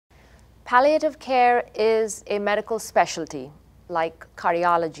Palliative care is a medical specialty like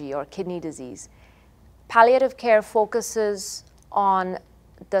cardiology or kidney disease. Palliative care focuses on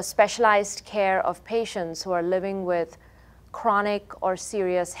the specialized care of patients who are living with chronic or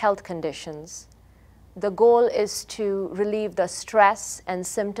serious health conditions. The goal is to relieve the stress and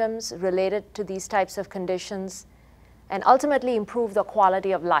symptoms related to these types of conditions and ultimately improve the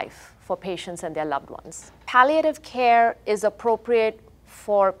quality of life for patients and their loved ones. Palliative care is appropriate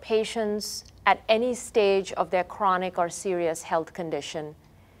for patients at any stage of their chronic or serious health condition,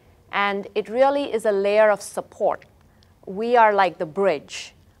 and it really is a layer of support. We are like the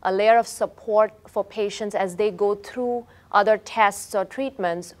bridge, a layer of support for patients as they go through other tests or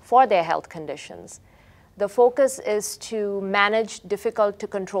treatments for their health conditions. The focus is to manage difficult to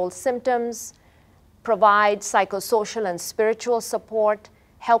control symptoms, provide psychosocial and spiritual support,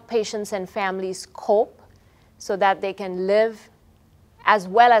 help patients and families cope so that they can live as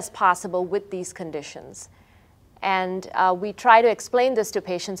well as possible with these conditions. And we try to explain this to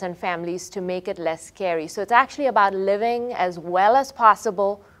patients and families to make it less scary. So it's actually about living as well as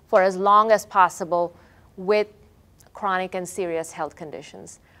possible for as long as possible with chronic and serious health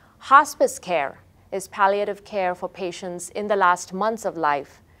conditions. Hospice care is palliative care for patients in the last months of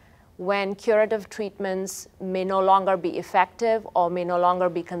life when curative treatments may no longer be effective or may no longer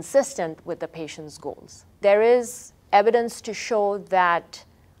be consistent with the patient's goals. There is evidence to show that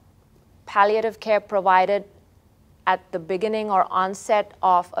palliative care provided at the beginning or onset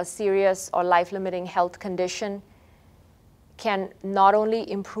of a serious or life-limiting health condition can not only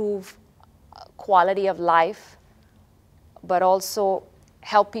improve quality of life, but also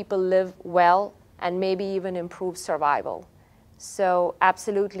help people live well and maybe even improve survival. So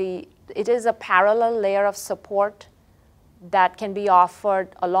absolutely, it is a parallel layer of support that can be offered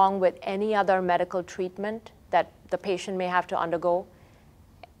along with any other medical treatment that the patient may have to undergo.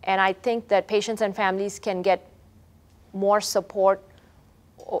 And I think that patients and families can get more support,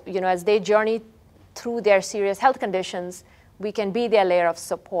 as they journey through their serious health conditions. We can be their layer of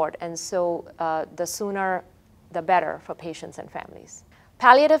support, and so the sooner the better for patients and families.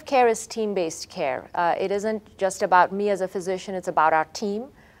 Palliative care is team-based care. It isn't just about me as a physician, it's about our team.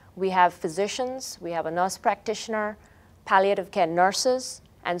 We have physicians, we have a nurse practitioner, palliative care nurses,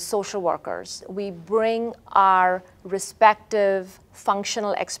 and social workers. We bring our respective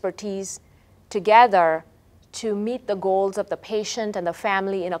functional expertise together to meet the goals of the patient and the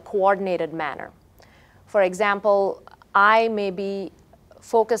family in a coordinated manner. For example, I may be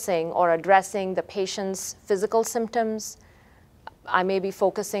focusing or addressing the patient's physical symptoms. I may be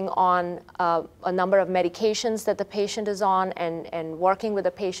focusing on a number of medications that the patient is on and working with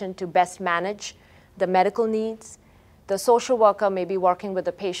the patient to best manage the medical needs. The social worker may be working with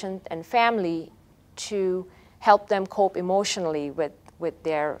the patient and family to help them cope emotionally with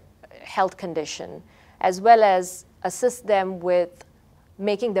their health condition, as well as assist them with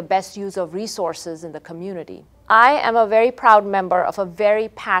making the best use of resources in the community. I am a very proud member of a very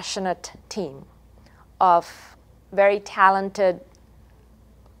passionate team of very talented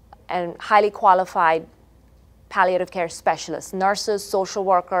and highly qualified palliative care specialists, nurses, social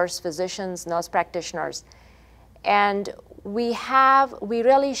workers, physicians, nurse practitioners. And we have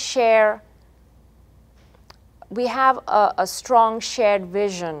a strong shared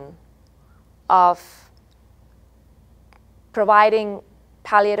vision of providing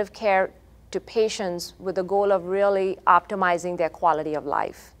palliative care to patients with the goal of really optimizing their quality of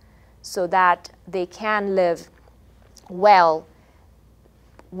life so that they can live well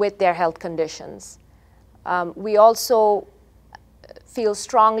with their health conditions. We also feel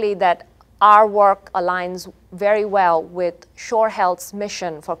strongly that our work aligns very well with Shore Health's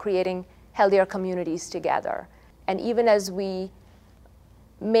mission for creating healthier communities together. And even as we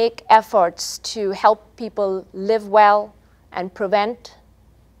make efforts to help people live well and prevent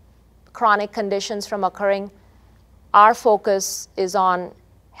chronic conditions from occurring, our focus is on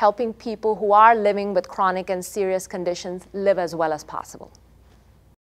helping people who are living with chronic and serious conditions live as well as possible.